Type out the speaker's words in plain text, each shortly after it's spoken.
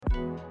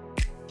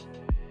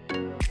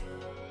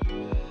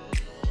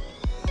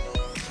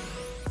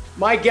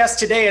My guest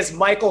today is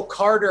Michael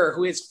Carter,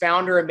 who is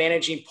founder and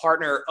managing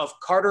partner of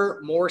Carter,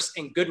 Morse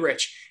 &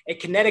 Goodrich, a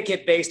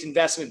Connecticut-based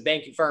investment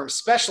banking firm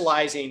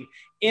specializing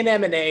in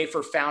M&A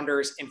for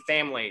founders and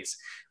families.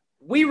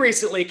 We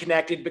recently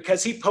connected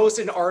because he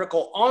posted an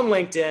article on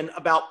LinkedIn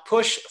about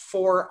Push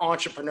for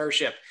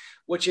Entrepreneurship,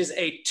 which is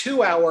a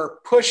 2-hour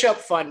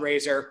push-up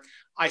fundraiser.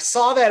 I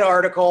saw that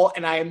article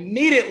and I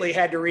immediately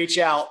had to reach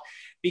out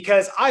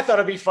because I thought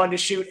it'd be fun to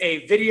shoot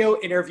a video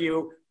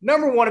interview,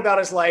 number one, about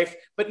his life,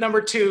 but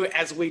number two,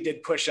 as we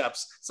did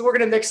push-ups. So we're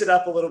going to mix it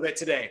up a little bit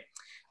today.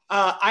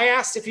 I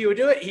asked if he would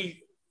do it.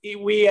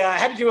 We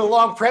had to do a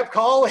long prep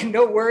call, and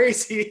no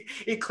worries.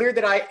 He cleared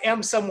that I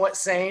am somewhat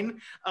sane.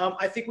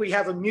 I think we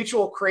have a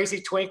mutual crazy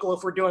twinkle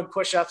if we're doing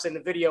push-ups in the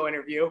video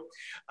interview.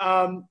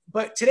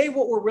 But today,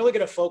 what we're really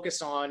going to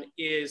focus on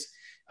is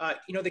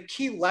the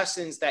key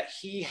lessons that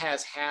he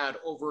has had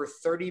over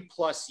 30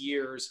 plus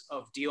years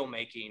of deal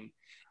making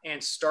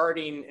and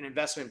starting an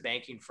investment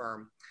banking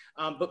firm.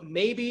 But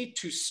maybe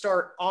to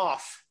start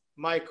off,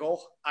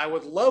 Michael, I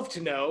would love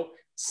to know,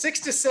 6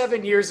 to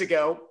 7 years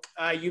ago,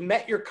 you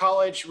met your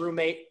college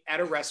roommate at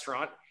a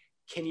restaurant.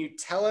 Can you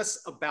tell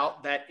us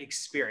about that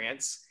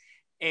experience?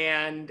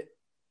 And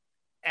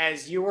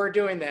as you are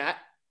doing that,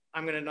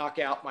 I'm going to knock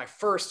out my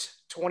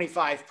first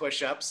 25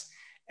 push-ups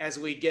as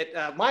we get,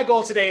 my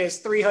goal today is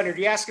 300.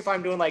 You ask if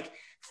I'm doing like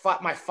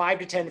my 5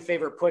 to 10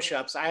 favorite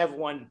push-ups. I have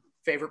one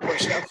favorite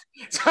push-up.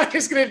 So I'm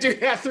just going to do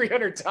that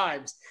 300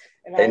 times.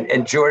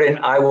 And Jordan,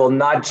 I will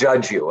not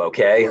judge you,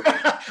 okay?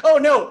 Oh,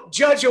 no,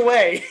 judge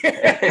away.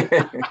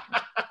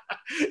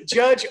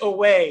 Judge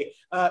away.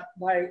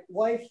 My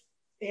wife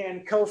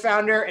and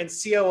co-founder and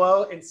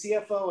COO and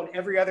CFO and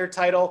every other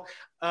title,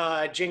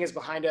 Jing is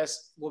behind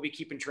us. We'll be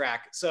keeping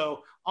track.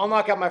 So I'll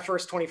knock out my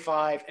first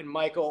 25. And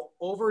Michael,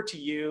 over to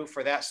you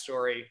for that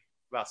story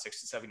about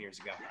 6 to 7 years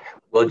ago.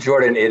 Well,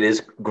 Jordan, it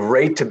is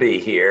great to be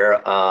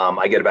here.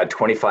 I get about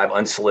 25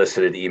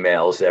 unsolicited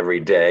emails every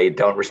day.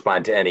 Don't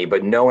respond to any,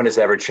 but no one has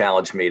ever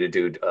challenged me to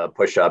do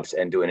push-ups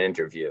and do an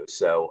interview.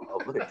 So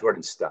look at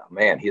Jordan's stuff.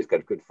 Man, he's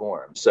got good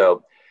form.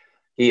 So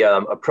he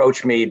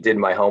approached me, did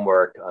my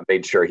homework,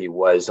 made sure he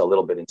was a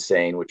little bit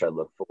insane, which I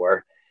look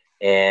for,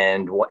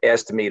 and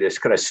asked me to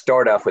kind of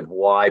start off with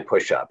why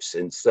push-ups.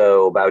 And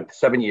so about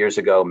 7 years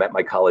ago, met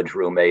my college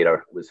roommate,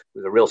 was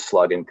a real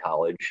slug in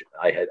college.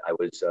 I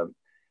was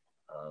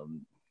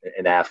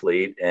an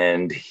athlete,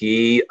 and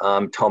he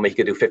told me he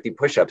could do 50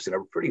 push-ups in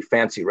a pretty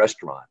fancy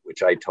restaurant,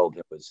 which I told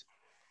him was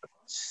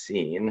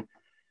obscene.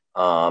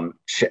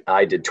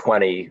 I did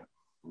 20,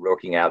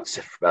 working out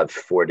for about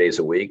 4 days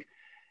a week.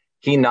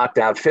 He knocked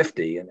out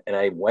 50, and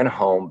I went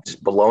home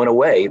just blown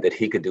away that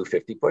he could do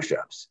 50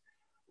 push-ups.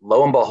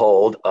 Lo and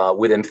behold,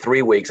 within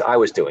 3 weeks, I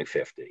was doing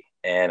 50,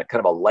 and kind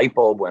of a light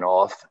bulb went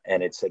off,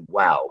 and it said,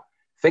 wow,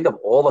 think of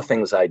all the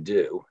things I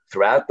do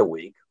throughout the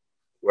week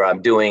where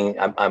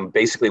I'm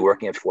basically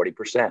working at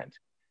 40%.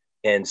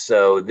 And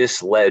so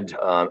this led,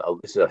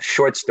 this is a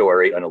short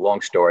story and a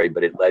long story,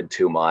 but it led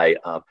to my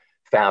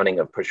founding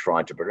of Push for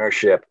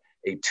Entrepreneurship,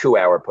 a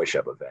 2-hour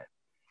push-up event.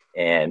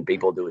 And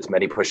people do as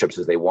many push-ups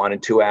as they want in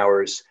 2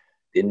 hours.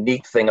 The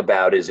neat thing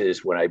about it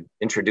is when I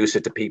introduce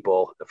it to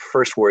people, the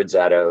first words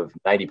out of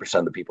 90%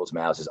 of the people's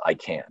mouths is, I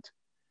can't.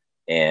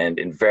 And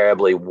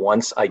invariably,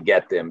 once I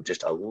get them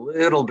just a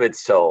little bit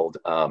sold,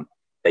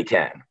 they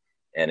can.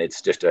 And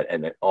it's just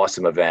an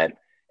awesome event.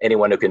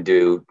 Anyone who can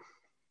do,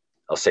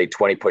 I'll say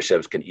 20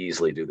 push-ups can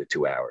easily do the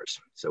 2 hours.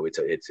 So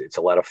it's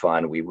a lot of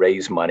fun. We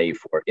raise money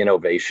for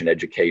innovation,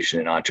 education,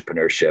 and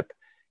entrepreneurship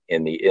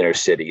in the inner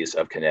cities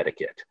of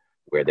Connecticut,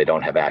 where they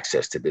don't have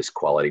access to this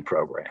quality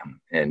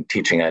program. And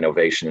teaching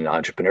innovation and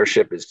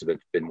entrepreneurship has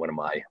been one of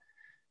my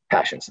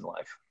passions in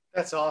life.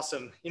 That's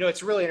awesome.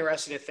 It's really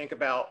interesting to think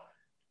about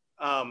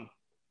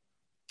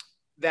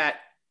that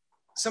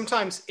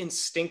sometimes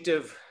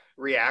instinctive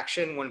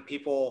reaction when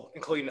people,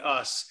 including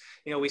us,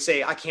 we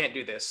say, I can't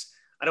do this.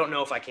 I don't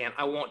know if I can.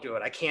 I won't do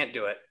it. I can't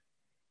do it.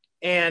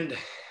 And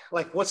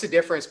like, what's the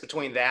difference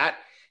between that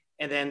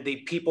and then the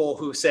people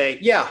who say,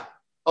 yeah,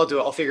 I'll do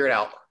it. I'll figure it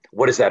out.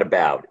 What is that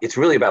about? It's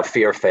really about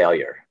fear of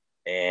failure.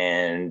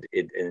 And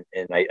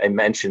I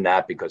mention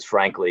that because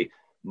frankly,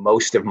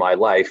 most of my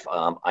life,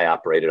 I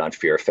operated on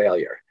fear of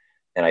failure.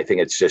 And I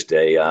think it's just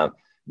a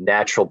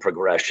natural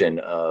progression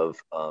of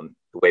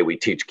the way we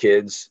teach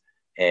kids,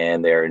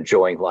 and they're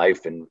enjoying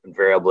life. And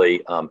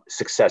invariably,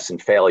 success and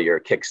failure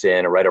kicks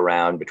in right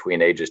around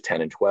between ages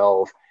 10 and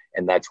 12.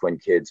 And that's when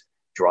kids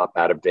drop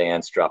out of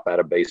dance, drop out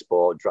of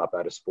baseball, drop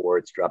out of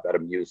sports, drop out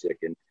of music.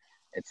 And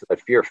so the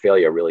fear of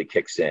failure really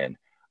kicks in.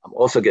 I'm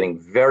also getting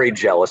very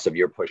jealous of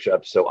your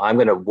push-ups, so I'm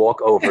going to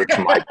walk over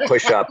to my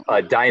push-up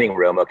dining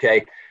room.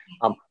 Okay.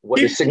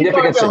 What the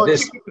significance of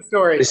this?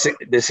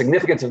 The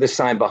significance of this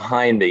sign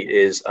behind me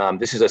is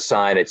this is a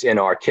sign. It's in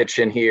our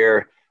kitchen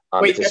here.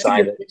 Wait, it's a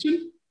sign that,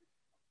 kitchen?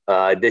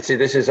 This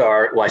is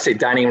our, well, I say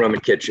dining room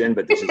and kitchen,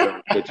 but this is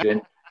our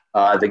kitchen.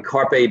 The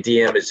Carpe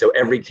Diem is so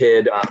every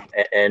kid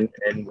and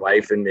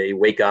wife and me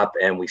wake up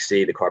and we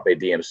see the Carpe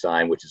Diem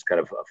sign, which is kind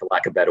of, for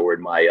lack of a better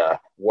word, my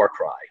war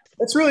cry.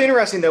 It's really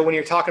interesting though, when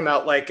you're talking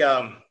about like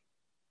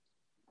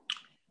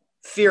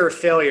fear of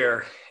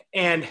failure.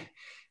 And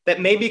that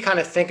made me kind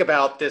of think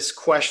about this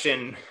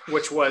question,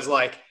 which was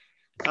like,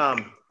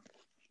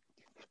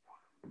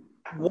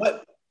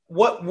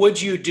 what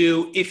would you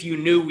do if you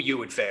knew you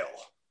would fail,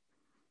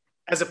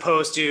 as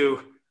opposed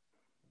to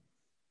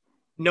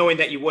knowing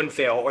that you wouldn't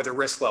fail, or the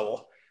risk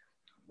level?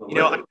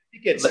 I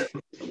think it's.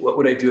 What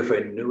would I do if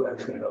I knew I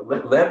was going to go?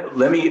 Let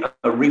me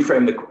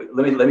reframe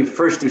let me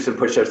first do some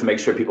push-ups to make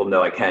sure people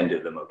know I can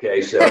do them. Okay,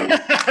 so you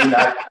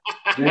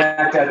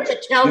knocked out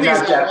 20.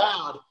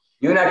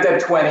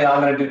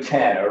 I'm going to do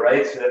 10. All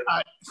right, so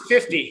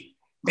 50.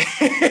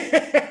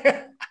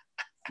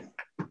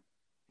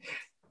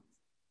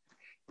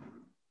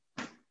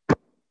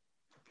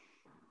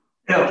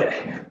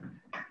 Okay,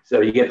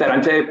 so you get that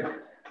on tape?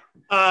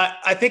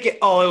 I think it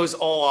was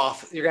all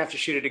off. You're gonna have to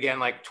shoot it again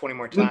like 20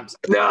 more times.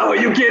 No,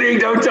 you kidding?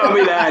 Don't tell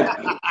me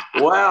that.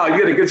 Wow, you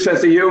get a good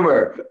sense of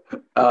humor.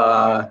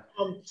 Yeah,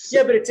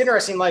 but it's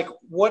interesting. Like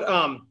what?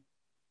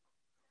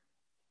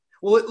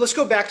 Well, let's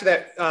go back to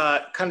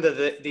that kind of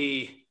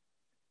the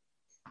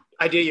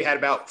idea you had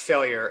about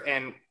failure,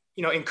 and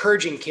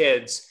encouraging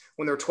kids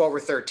when they're 12 or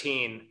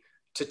 13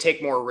 to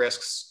take more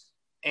risks,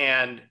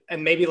 and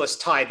maybe let's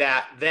tie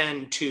that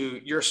then to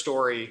your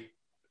story,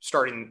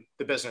 starting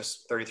the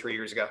business 33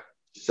 years ago.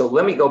 So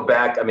let me go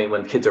back. I mean,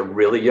 when kids are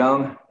really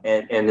young,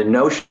 and the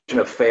notion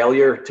of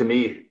failure to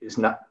me is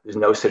there's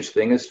no such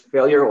thing as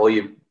failure. All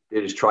you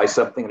did is try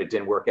something and it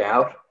didn't work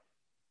out.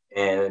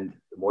 And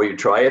the more you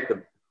try it,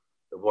 the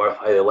more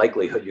high the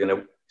likelihood you're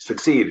going to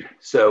succeed.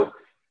 So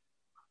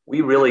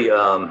we really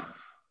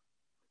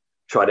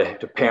try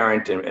to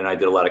parent, and I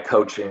did a lot of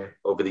coaching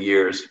over the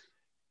years.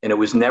 And it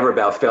was never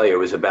about failure. It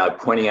was about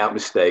pointing out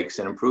mistakes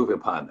and improving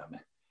upon them.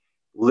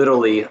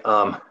 Literally,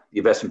 the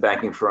investment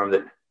banking firm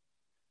that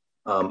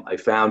I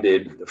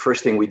founded, the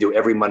first thing we do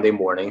every Monday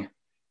morning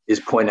is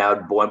point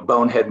out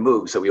bonehead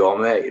moves that we all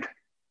made.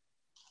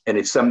 And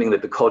it's something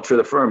that the culture of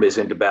the firm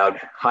isn't about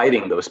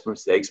hiding those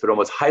mistakes, but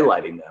almost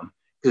highlighting them,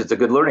 because it's a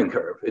good learning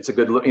curve. It's a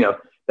good,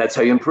 that's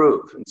how you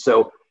improve. And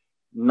so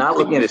not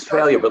looking at his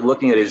failure, but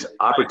looking at his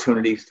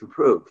opportunities to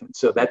improve. And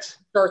so that's—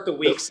 Start the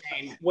week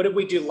saying, what did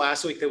we do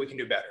last week that we can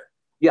do better?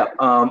 Yeah.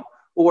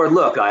 Or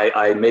look,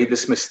 I made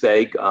this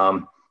mistake.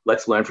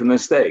 Let's learn from the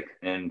mistake.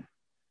 And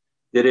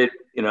did it,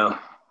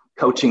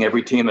 coaching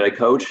every team that I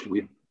coached, at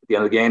the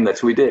end of the game,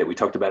 that's what we did. We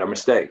talked about our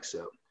mistakes.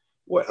 So,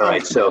 all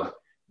right. So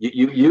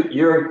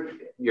your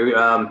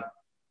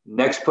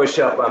next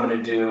push-up, I'm going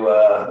to do,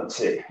 let's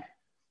see.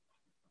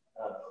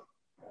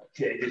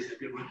 Okay, this is a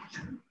good one.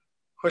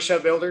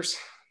 Push-up builders.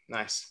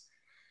 Nice.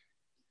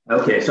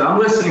 Okay, so I'm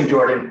listening,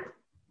 Jordan.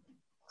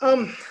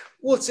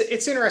 Well, it's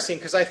interesting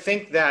because I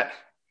think that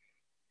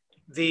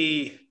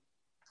the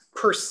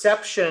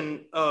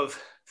perception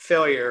of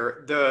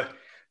failure, the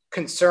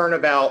concern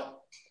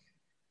about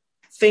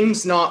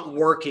things not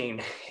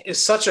working,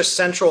 is such a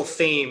central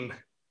theme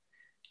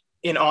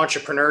in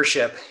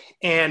entrepreneurship.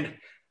 And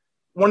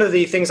one of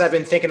the things I've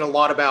been thinking a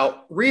lot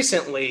about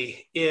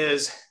recently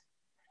is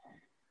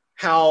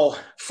how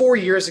 4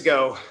 years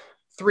ago,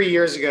 3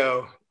 years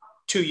ago,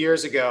 2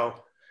 years ago,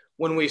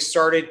 when we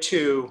started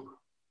to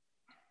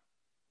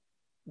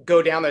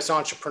go down this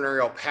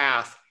entrepreneurial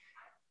path,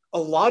 a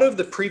lot of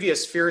the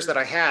previous fears that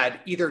I had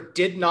either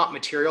did not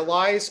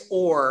materialize,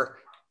 or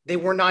they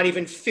were not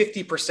even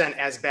 50%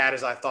 as bad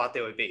as I thought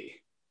they would be.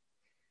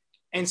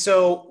 And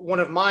so one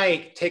of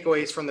my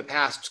takeaways from the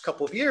past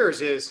couple of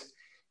years is,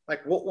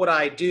 like, what would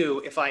I do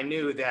if I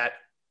knew that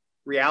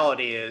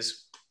reality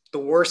is the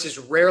worst is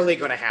rarely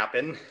going to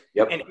happen?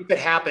 Yep. And if it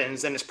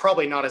happens, then it's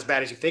probably not as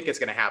bad as you think it's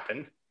going to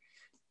happen.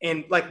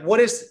 And like, I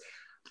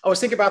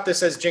was thinking about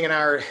this as Jing and I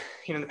are,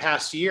 in the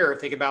past year,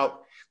 think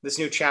about this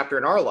new chapter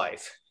in our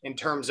life in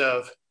terms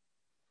of,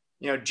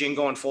 Jing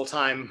going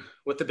full-time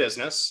with the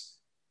business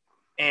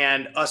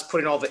and us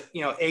putting all the,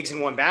 eggs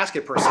in one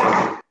basket per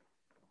se.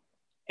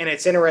 And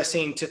it's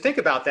interesting to think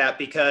about that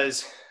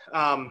because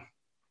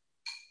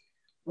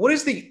what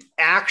is the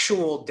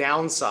actual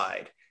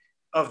downside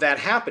of that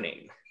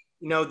happening?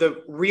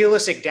 The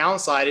realistic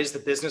downside is the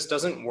business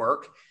doesn't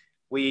work.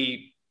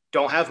 We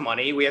don't have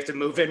money. We have to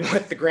move in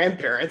with the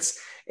grandparents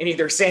in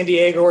either San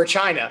Diego or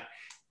China.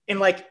 And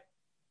like,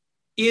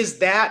 is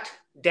that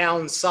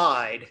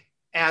downside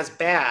as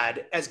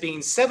bad as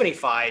being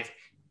 75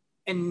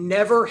 and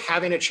never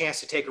having a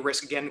chance to take a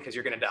risk again because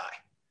you're going to die?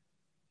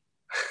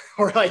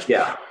 Or like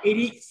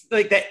 80,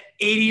 like that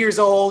 80 years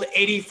old,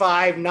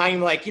 85, 90,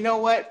 like, you know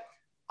what?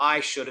 I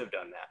should have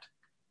done that.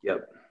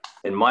 Yep.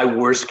 In my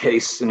worst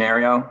case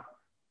scenario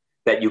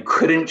that you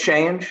couldn't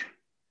change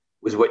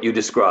was what you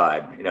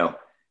described.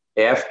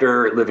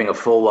 After living a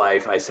full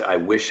life, I said, I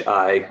wish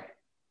I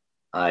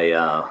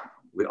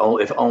would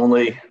only, if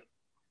only,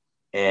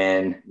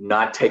 and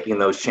not taking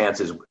those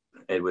chances.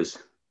 It was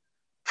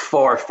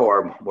far,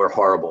 far more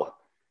horrible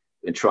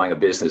than trying a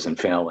business and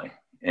failing.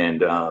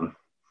 And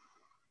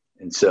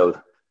so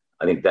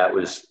I think that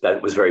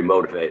was very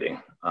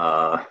motivating.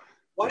 Why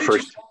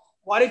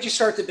did you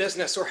start the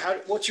business, or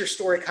what's your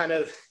story kind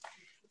of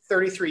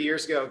 33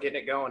 years ago,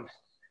 getting it going?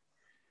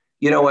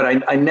 You know what?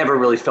 I never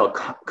really felt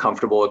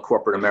comfortable at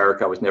corporate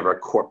America. I was never a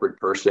corporate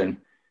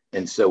person,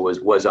 and so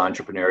was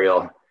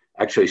entrepreneurial.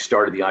 Actually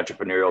started the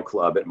entrepreneurial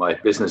club at my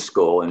business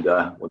school. And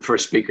when the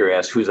first speaker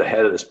asked who's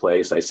ahead of this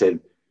place, I said,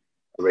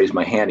 I raised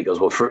my hand. He goes,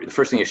 well, the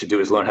first thing you should do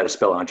is learn how to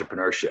spell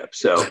entrepreneurship.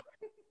 So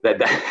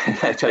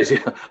that tells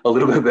you a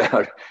little bit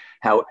about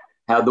how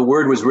the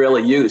word was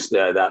rarely used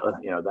that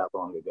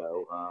long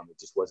ago. It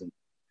just wasn't.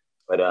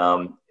 But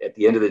at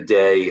the end of the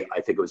day,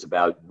 I think it was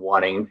about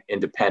wanting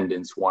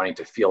independence, wanting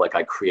to feel like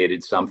I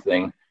created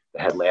something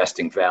that had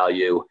lasting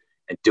value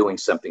and doing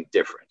something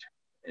different.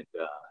 And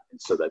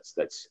so that's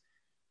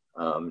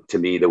to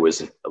me, there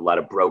was a lot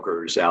of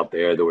brokers out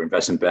there. There were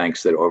investment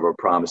banks that were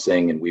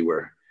over-promising, and we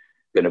were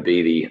going to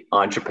be the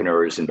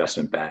entrepreneur's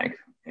investment bank.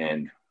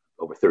 And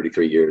over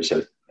 33 years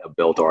have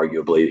built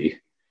arguably the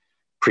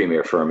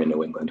premier firm in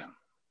New England.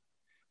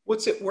 Where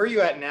are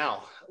you at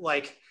now?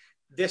 Like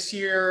this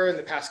year, in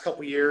the past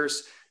couple of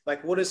years,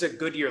 like what does a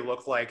good year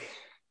look like?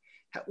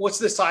 What's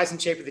the size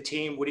and shape of the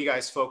team? What do you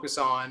guys focus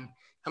on?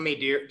 How many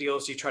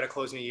deals do you try to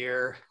close in a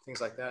year?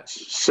 Things like that.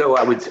 So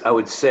I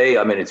would say,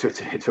 I mean,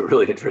 it's a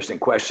really interesting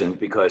question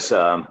because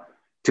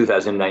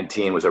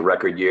 2019 was a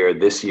record year.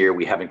 This year,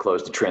 we haven't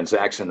closed a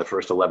transaction in the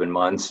first 11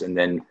 months. And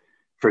then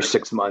first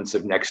 6 months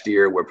of next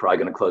year, we're probably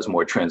going to close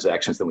more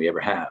transactions than we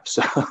ever have.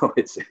 So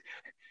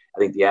I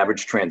think the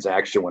average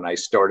transaction when I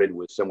started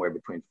was somewhere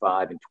between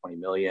 5 and 20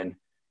 million.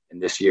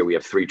 And this year we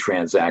have 3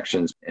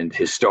 transactions. And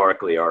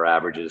historically, our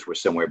averages were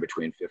somewhere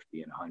between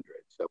 50 and 100.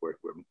 So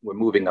we're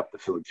moving up the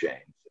food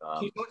chain.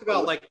 Can you talk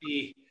about like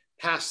the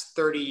past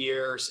 30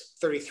 years,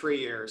 33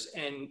 years,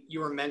 and you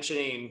were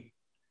mentioning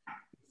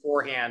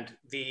beforehand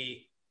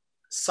the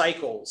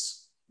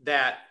cycles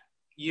that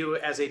you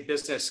as a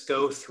business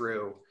go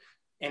through.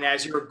 And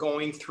as you're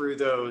going through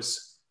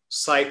those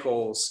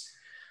cycles,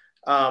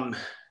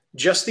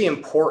 just the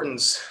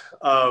importance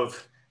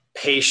of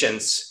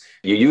patience.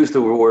 You use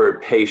the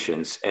word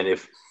patience, and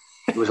if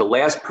it was the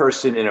last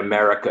person in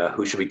America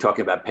who should be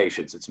talking about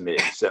patience, it's me.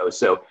 So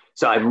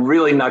I'm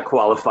really not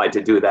qualified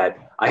to do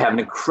that. I have an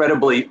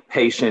incredibly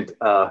patient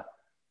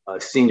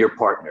senior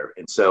partner,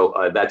 and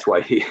so that's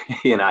why he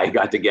and I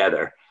got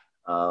together.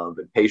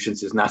 But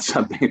patience is not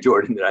something,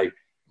 Jordan, that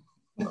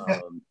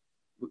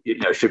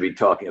I should be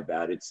talking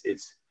about.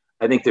 It's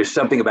I think there's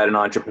something about an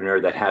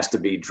entrepreneur that has to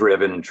be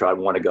driven and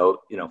want to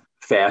go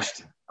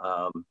fast.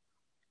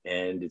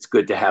 And it's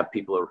good to have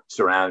people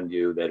surround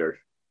you that are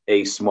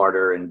A,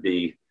 smarter, and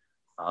B,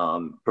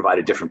 provide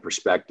a different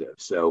perspective.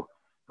 So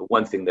the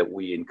one thing that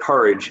we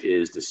encourage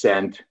is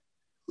dissent.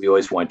 We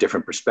always want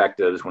different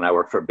perspectives. When I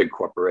work for a big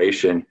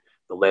corporation,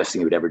 the last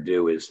thing you would ever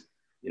do is,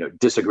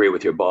 disagree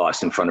with your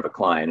boss in front of a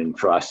client. And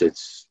for us,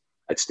 that's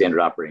standard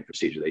operating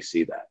procedure. They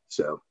see that.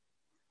 So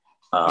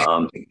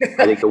I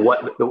think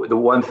the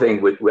one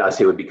thing I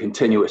say would be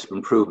continuous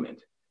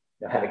improvement.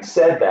 Now, having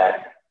said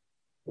that,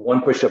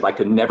 one push-up I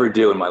could never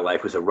do in my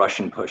life was a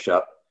Russian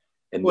push-up.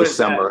 And this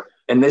summer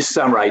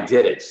I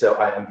did it. So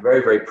I'm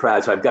very, very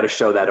proud. So I've got to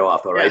show that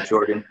off. All right,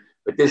 Jordan.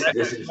 But this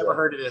is. I've never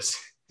heard of this.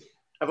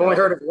 I've only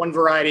heard of one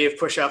variety of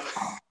push-up.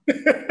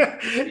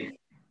 I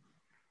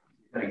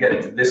get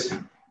into this.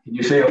 Can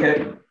you say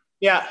okay?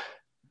 Yeah.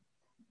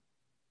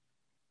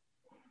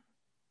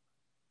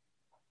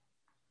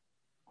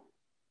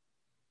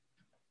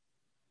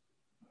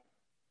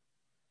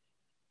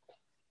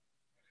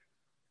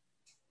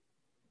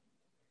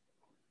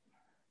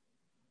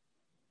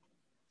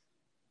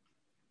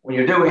 When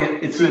you're doing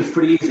it, it seems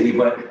pretty easy,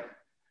 but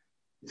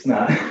it's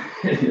not.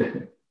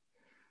 Are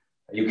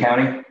you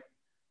counting?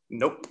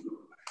 Nope.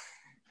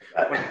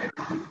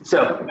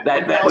 So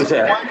that was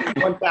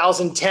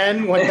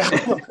 1,010,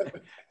 1,000.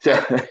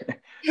 So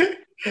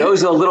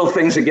those are the little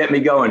things that get me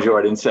going,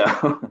 Jordan. So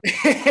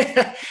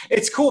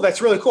it's cool.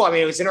 That's really cool. I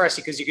mean, it was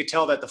interesting because you could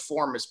tell that the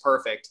form is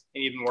perfect,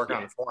 and you've been working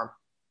on the form.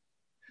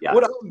 Yeah.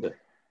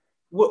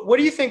 What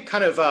do you think?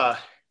 Kind of.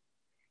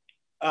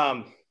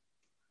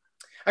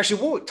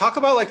 Actually, we'll talk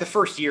about like the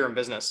first year in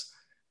business,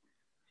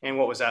 and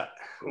what was that?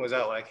 What was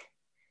that like?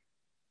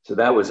 So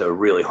that was a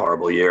really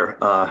horrible year.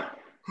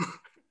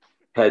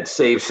 Had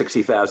saved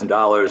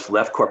 $60,000,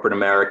 left corporate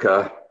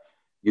America,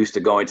 used to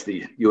going to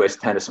the U.S.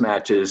 tennis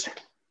matches,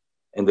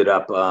 ended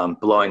up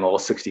blowing all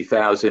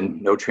 60,000.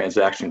 No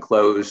transaction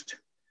closed.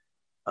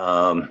 It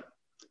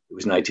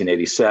was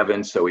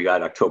 1987, so we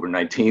got October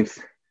 19th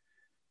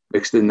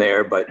mixed in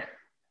there. But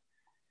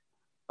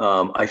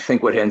I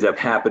think what ends up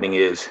happening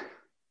is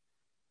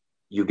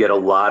you get a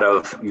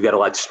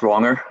lot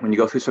stronger when you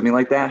go through something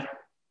like that.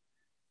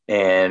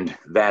 And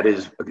that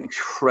is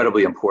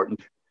incredibly important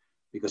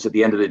because at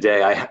the end of the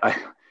day, I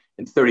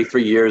in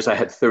 33 years, I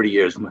had 30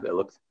 years that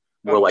looked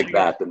more like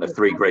that than the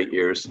 3 great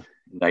years,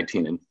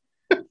 19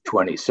 and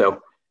 20.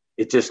 So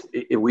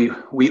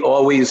we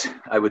always,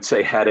 I would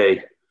say, had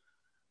a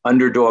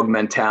underdog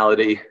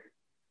mentality.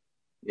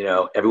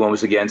 Everyone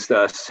was against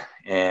us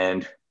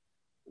and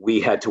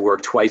we had to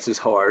work twice as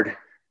hard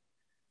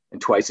and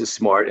twice as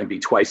smart and be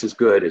twice as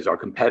good as our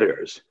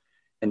competitors.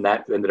 And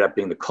that ended up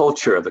being the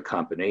culture of the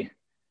company.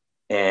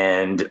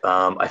 And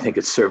I think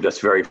it served us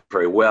very,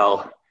 very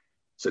well.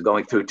 So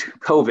going through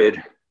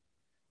COVID,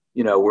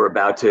 we're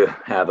about to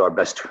have our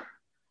best,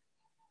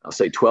 I'll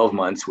say 12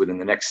 months within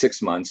the next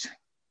 6 months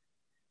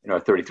in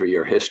our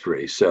 33-year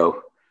history.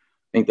 So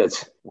I think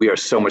we are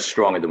so much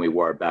stronger than we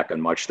were back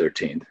on March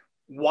 13th.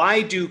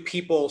 Why do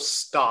people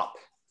stop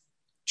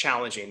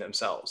challenging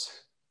themselves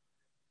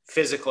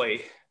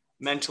physically,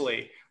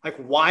 mentally? Like,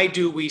 why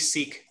do we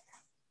seek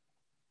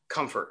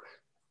comfort?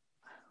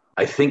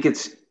 I think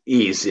it's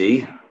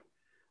easy.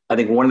 I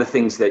think one of the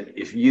things that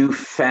if you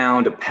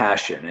found a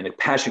passion, and a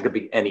passion could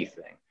be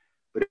anything,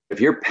 but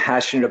if you're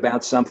passionate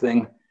about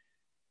something,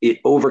 it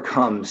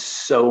overcomes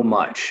so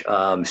much.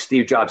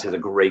 Steve Jobs has a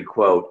great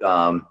quote.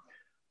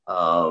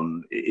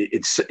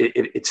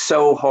 It's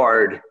so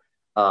hard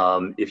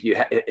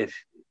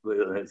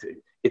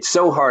it's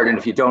so hard, and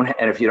if you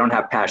don't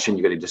have passion,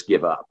 you're going to just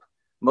give up.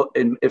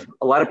 And if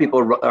a lot of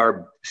people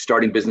are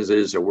starting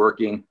businesses or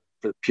working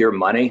for pure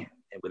money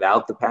and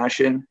without the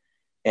passion,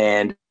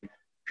 and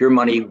pure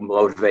money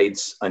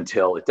motivates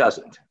until it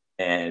doesn't,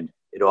 and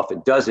it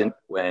often doesn't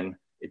when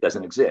it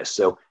doesn't exist.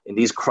 So in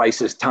these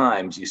crisis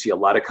times, you see a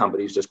lot of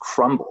companies just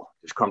crumble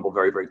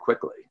very, very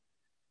quickly.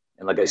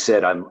 And like I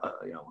said,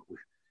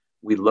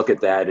 we look at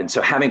that, and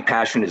so having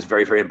passion is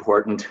very, very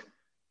important.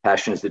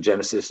 Passion is the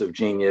genesis of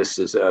genius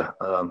is a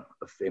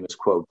famous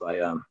quote by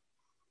I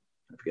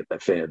forget that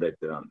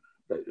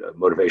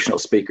motivational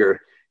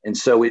speaker. And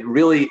so it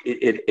really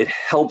it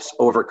helps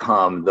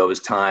overcome those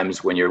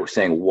times when you're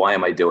saying, why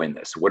am I doing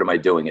this? What am I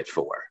doing it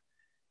for?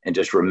 And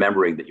just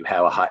remembering that you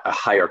have a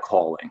higher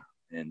calling.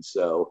 And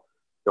so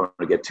don't want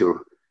to get too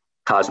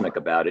cosmic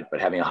about it,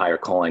 but having a higher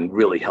calling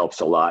really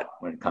helps a lot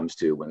when it comes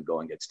to when the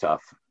going gets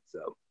tough.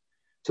 So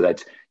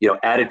that's,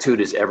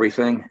 attitude is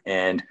everything,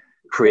 and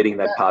creating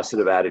that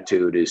positive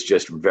attitude is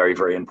just very,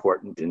 very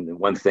important. And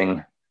one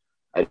thing,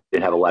 I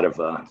didn't have a lot of,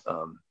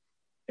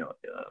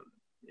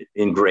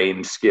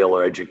 ingrained skill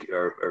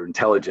or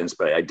intelligence,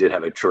 but I did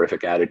have a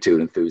terrific attitude,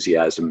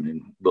 enthusiasm,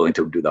 and willing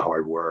to do the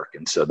hard work.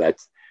 And so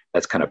that's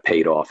kind of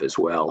paid off as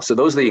well. So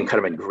those are the kind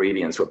of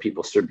ingredients where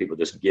certain people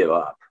just give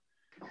up.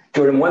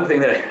 Jordan, one thing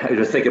that I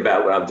just think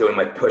about when I'm doing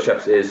my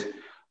push-ups is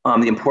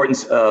the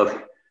importance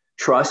of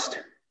trust.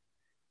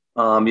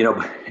 You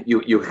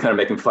were kind of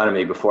making fun of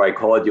me before I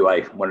called you.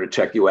 I wanted to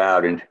check you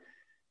out, and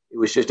it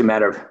was just a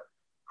matter of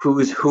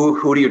who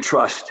do you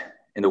trust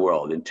in the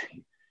world, and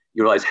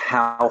you realize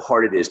how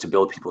hard it is to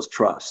build people's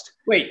trust.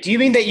 Wait, do you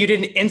mean that you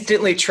didn't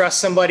instantly trust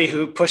somebody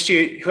who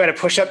had a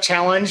push-up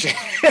challenge?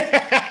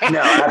 No,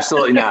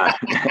 absolutely not.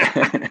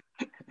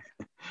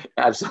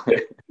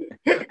 Absolutely.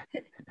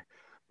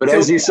 But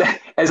as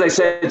I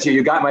said to you,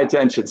 you got my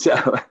attention.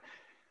 So,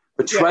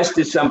 but trust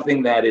is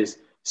something that is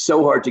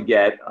so hard to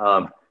get.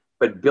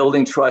 But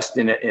building trust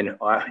in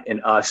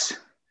us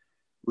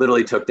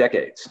literally took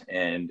decades.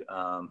 And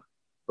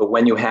but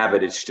when you have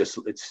it,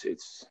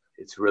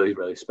 it's really,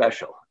 really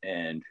special.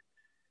 And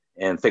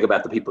think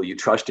about the people you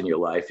trust in your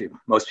life.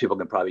 Most people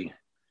can probably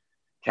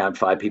count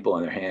 5 people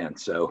on their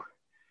hands. So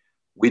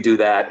we do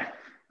that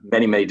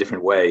many, many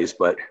different ways.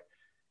 But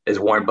as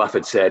Warren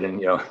Buffett said, in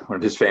one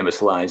of his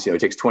famous lines, it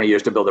takes 20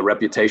 years to build a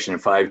reputation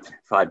and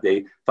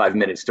 5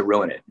 minutes to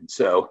ruin it. And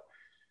so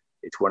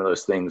it's one of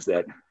those things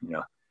that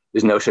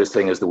there's no such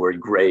thing as the word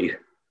gray.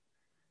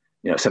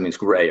 Something's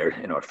gray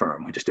in our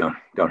firm. We just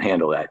don't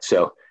handle that.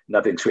 So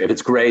nothing's, if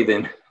it's gray,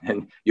 then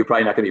you're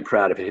probably not going to be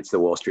proud if it hits the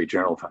Wall Street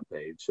Journal front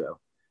page. So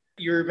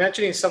you're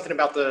mentioning something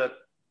about the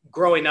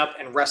growing up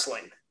and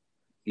wrestling.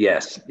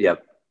 Yes.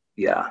 Yep.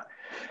 Yeah.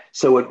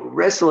 So what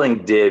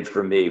wrestling did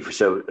for me, just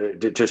to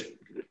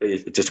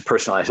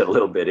personalize it a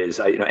little bit,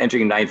 is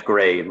entering 9th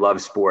grade,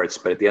 loved sports,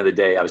 but at the end of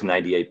the day, I was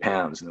 98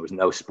 pounds, and there was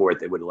no sport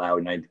that would allow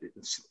a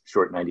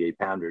short 98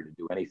 pounder to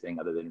do anything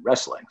other than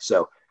wrestling.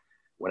 So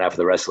went out for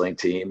the wrestling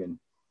team and,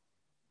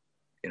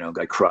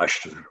 got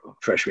crushed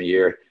freshman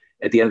year.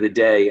 At the end of the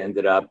day,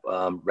 ended up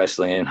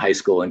wrestling in high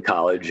school and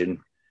college and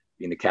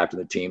being the captain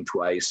of the team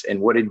twice.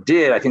 And what it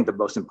did, I think the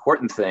most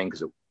important thing,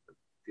 because at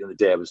the end of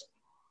the day, I was,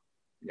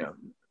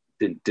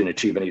 didn't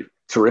achieve any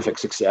terrific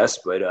success,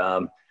 but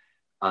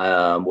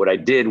what I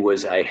did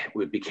was I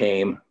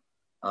became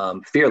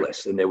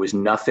fearless, and there was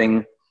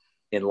nothing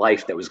in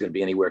life that was going to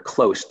be anywhere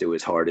close to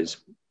as hard as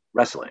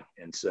wrestling.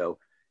 And so,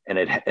 and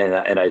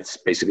it's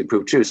basically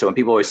proved true. So when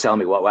people always tell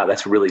me, well, wow,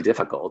 that's really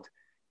difficult,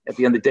 at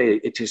the end of the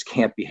day, it just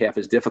can't be half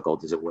as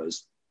difficult as it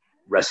was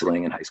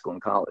wrestling in high school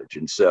and college.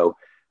 And so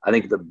I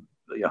think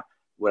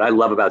what I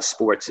love about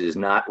sports is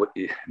not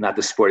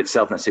the sport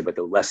itself necessarily, but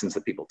the lessons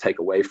that people take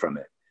away from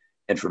it.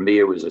 And for me,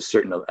 it was a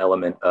certain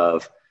element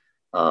of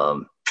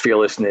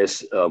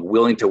fearlessness,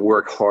 willing to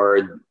work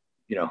hard,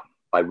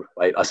 by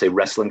I'll say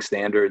wrestling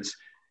standards,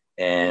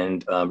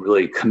 and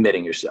really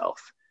committing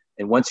yourself.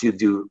 And once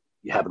you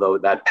have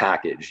that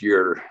package,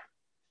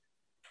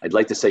 I'd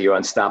like to say you're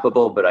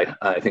unstoppable, but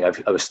I think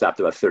I was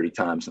stopped about 30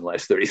 times in the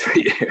last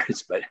 33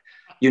 years, but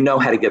you know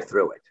how to get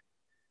through it.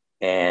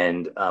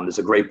 And there's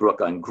a great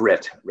book on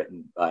grit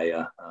written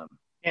by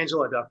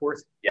Angela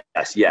Duckworth.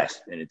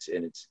 Yes. And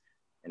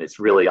it's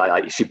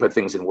really, she put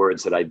things in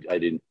words that I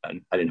didn't have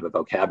a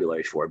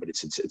vocabulary for, but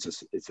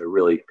it's a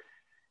really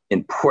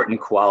important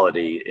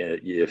quality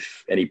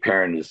if any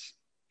parent is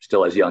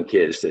still has young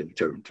kids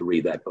to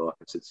read that book.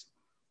 It's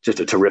just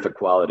a terrific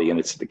quality, and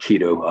it's the key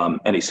to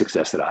any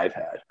success that I've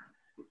had.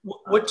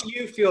 What do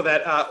you feel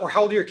that, or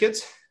how old are your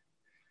kids?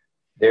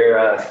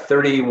 They're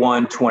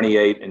 31,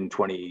 28, and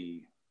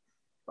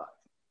 25,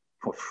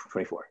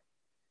 24.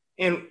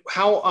 And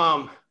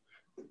how,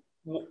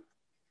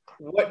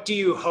 what do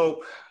you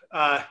hope,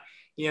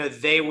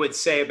 they would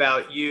say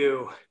about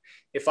you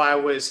if I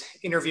was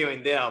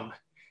interviewing them?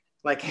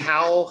 Like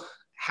how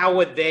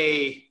would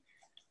they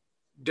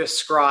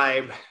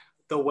describe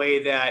the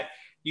way that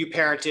you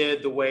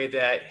parented, the way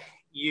that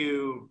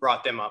you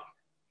brought them up?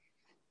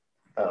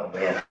 Oh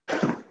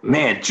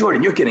man,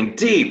 Jordan, you're getting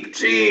deep.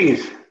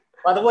 Jeez.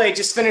 By the way,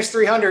 just finished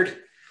 300.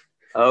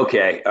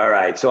 Okay, all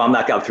right. So I'm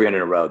knocking out 300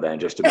 in a row then,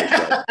 just to make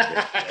sure.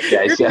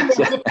 Okay, you're doing the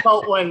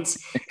difficult ones.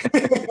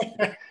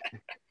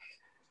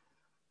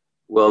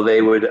 Well,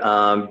 they would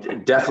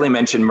definitely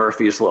mention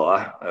Murphy's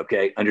Law,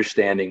 okay?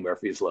 Understanding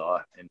Murphy's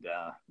Law and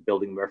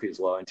building Murphy's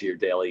Law into your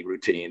daily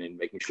routine and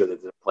making sure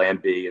that there's a plan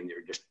B and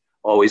you're just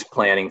always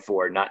planning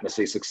for not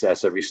necessarily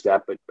success every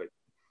step, but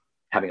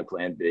having a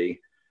plan B.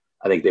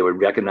 I think they would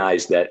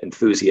recognize that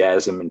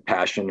enthusiasm and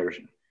passion are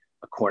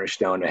a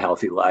cornerstone of a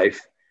healthy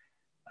life.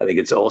 I think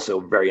it's also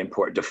very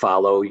important to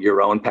follow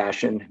your own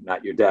passion,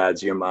 not your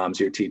dad's, your mom's,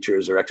 your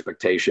teachers, or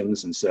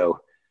expectations. And so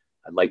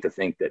I'd like to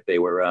think that they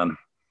were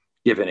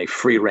given a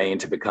free rein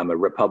to become a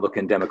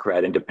Republican,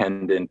 Democrat,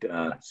 independent,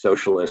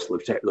 socialist,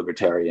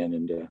 libertarian,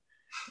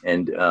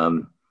 and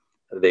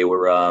they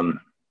were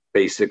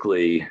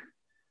basically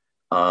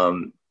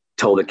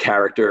told that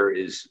character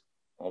is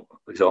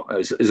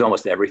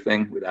almost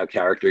everything. Without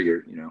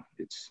character,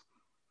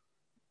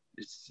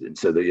 and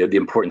so the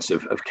importance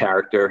of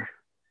character.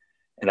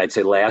 And I'd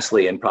say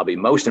lastly, and probably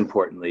most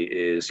importantly,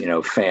 is,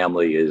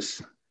 family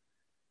is,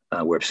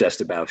 we're obsessed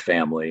about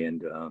family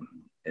and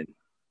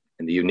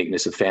the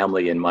uniqueness of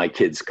family. And my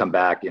kids come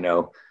back,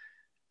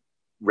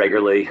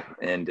 regularly,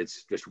 and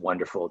it's just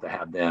wonderful to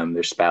have them,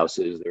 their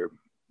spouses, their,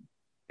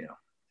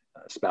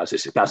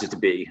 spouses to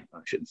be, I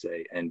shouldn't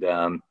say. And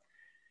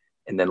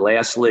then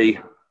lastly,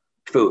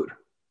 food.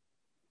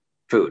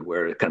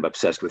 We're kind of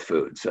obsessed with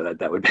food. So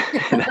that would be,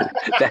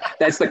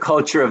 that's the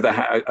culture of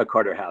a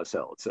Carter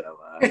household. So,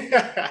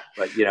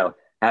 but,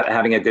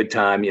 having a good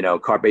time,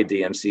 carpe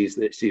diem, see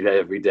that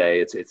every day.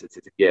 It's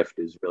a gift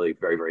is really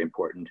very, very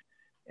important.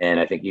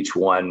 And I think each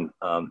one,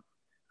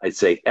 I'd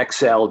say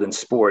excelled in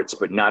sports,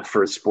 but not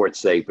for sports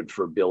sake, but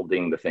for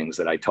building the things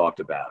that I talked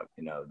about,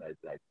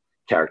 that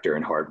character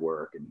and hard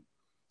work. And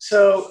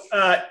so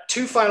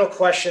two final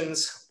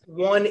questions.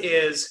 One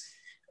is,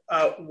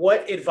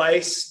 what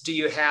advice do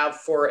you have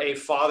for a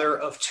father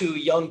of two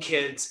young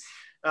kids,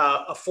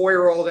 a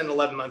 4-year-old and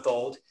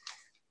 11-month-old,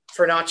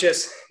 for not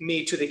just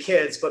me to the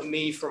kids, but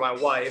me for my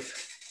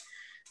wife?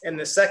 And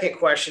the second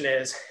question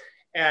is,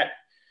 at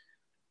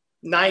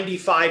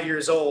 95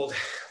 years old,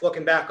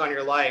 looking back on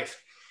your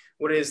life,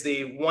 what is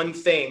the one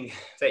thing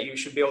that you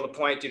should be able to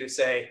point to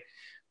say,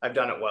 I've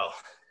done it well?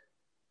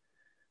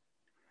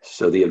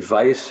 So the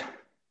advice,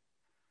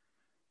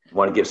 I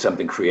want to give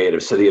something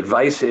creative. So the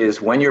advice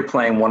is, when you're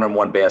playing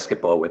one-on-one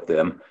basketball with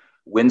them,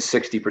 win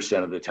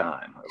 60% of the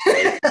time.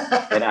 Okay?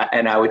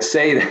 and I would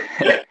say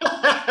that,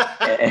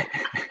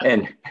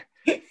 and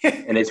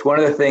it's one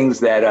of the things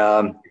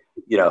that,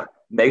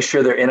 make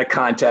sure they're in a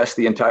contest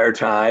the entire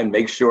time,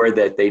 make sure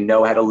that they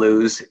know how to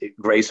lose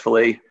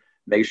gracefully,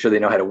 make sure they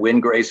know how to win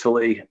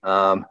gracefully.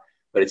 But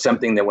it's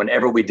something that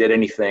whenever we did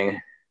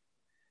anything,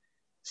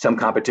 some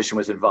competition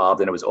was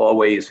involved, and it was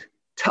always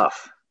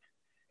tough.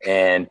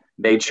 And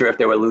made sure if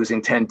they were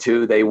losing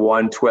 10-2, they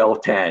won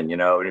 12-10,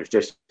 and it was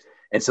just,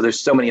 and so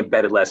there's so many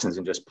embedded lessons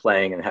in just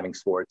playing and having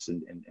sports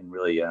and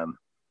really, and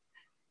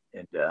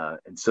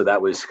so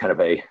that was kind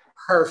of a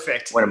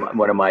perfect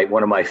one of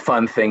my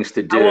fun things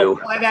to do. I will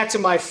apply that to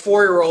my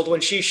 4-year-old when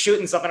she's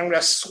shooting something. I'm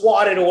going to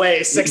swat it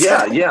away.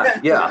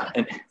 Yeah.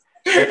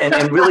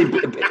 And really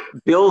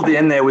build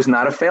in, there was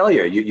not a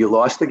failure. You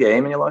lost the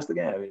game and you lost the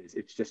game. I mean,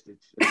 it's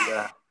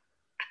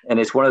and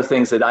it's one of the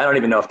things that I don't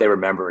even know if they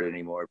remember it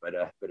anymore, but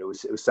it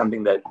was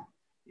something that,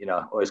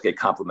 always get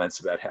compliments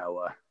about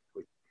how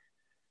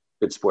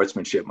good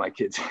sportsmanship my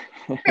kids.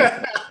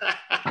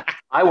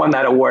 I won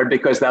that award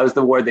because that was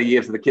the award they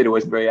gave to the kid who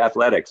wasn't very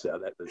athletic. So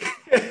that was,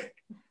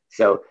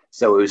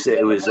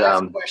 it was.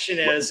 Question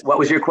is, what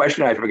was your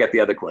question? I forget the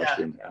other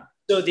question. Yeah.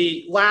 So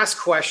the last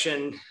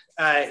question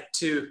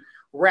to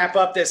wrap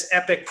up this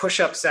epic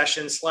push-up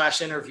session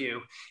 / interview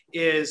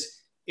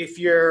is, if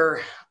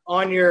you're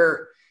on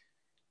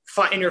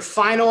in your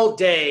final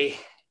day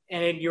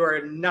and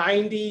you're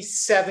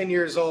 97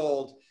 years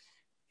old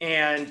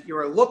and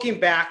you're looking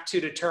back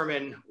to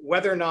determine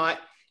whether or not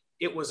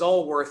it was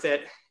all worth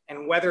it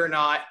and whether or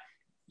not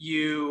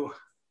you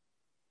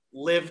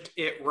lived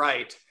it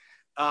right,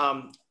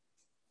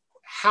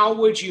 how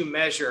would you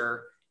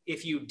measure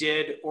if you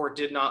did or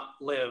did not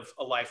live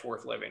a life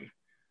worth living?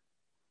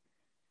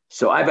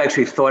 So I've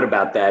actually thought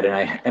about that,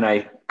 and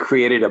I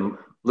created a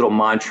little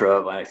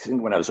mantra, I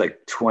think when I was like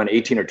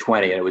 18 or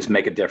 20, and it was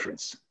make a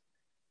difference.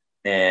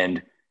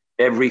 And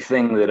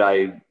everything that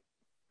I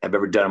have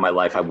ever done in my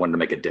life, I wanted to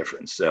make a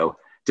difference. So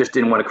just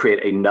didn't want to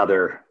create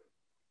another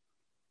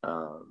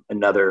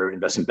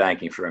investment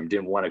banking firm.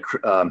 Didn't want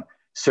to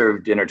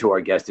serve dinner to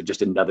our guests at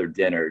just another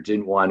dinner.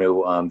 Didn't want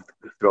to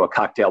throw a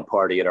cocktail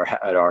party at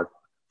our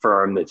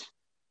firm. That's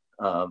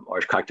our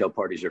cocktail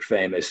parties are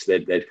famous.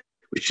 That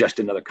was just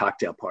another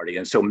cocktail party.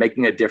 And so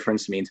making a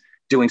difference means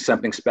doing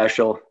something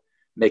special,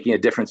 making a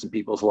difference in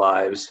people's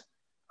lives.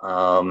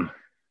 And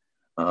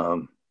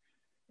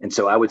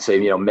so I would say,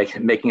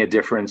 making a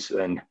difference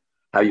in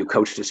how you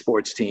coached a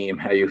sports team,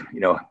 how you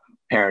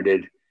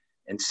parented.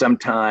 And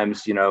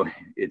sometimes,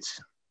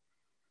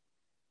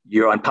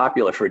 you're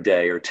unpopular for a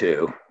day or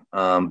two.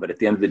 But at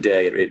the end of the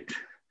day,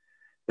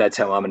 that's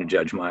how I'm going to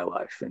judge my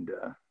life. And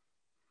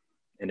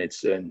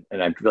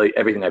I'm really,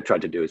 everything I've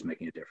tried to do is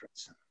making a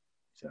difference.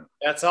 So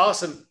that's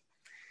awesome.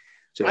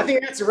 So I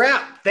think that's a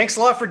wrap. Thanks a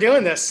lot for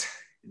doing this.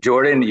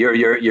 Jordan,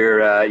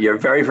 you're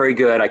very, very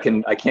good. I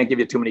can't give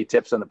you too many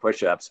tips on the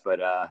push-ups, but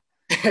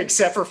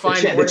except for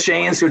finding the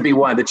chains would be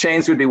one. The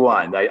chains would be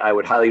one. I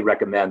would highly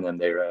recommend them.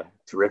 They're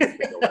terrific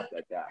to go up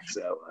that back.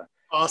 So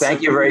awesome.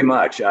 Thank you very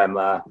much.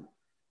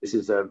 This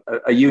is a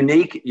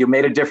unique. You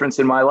made a difference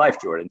in my life,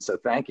 Jordan. So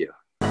thank you.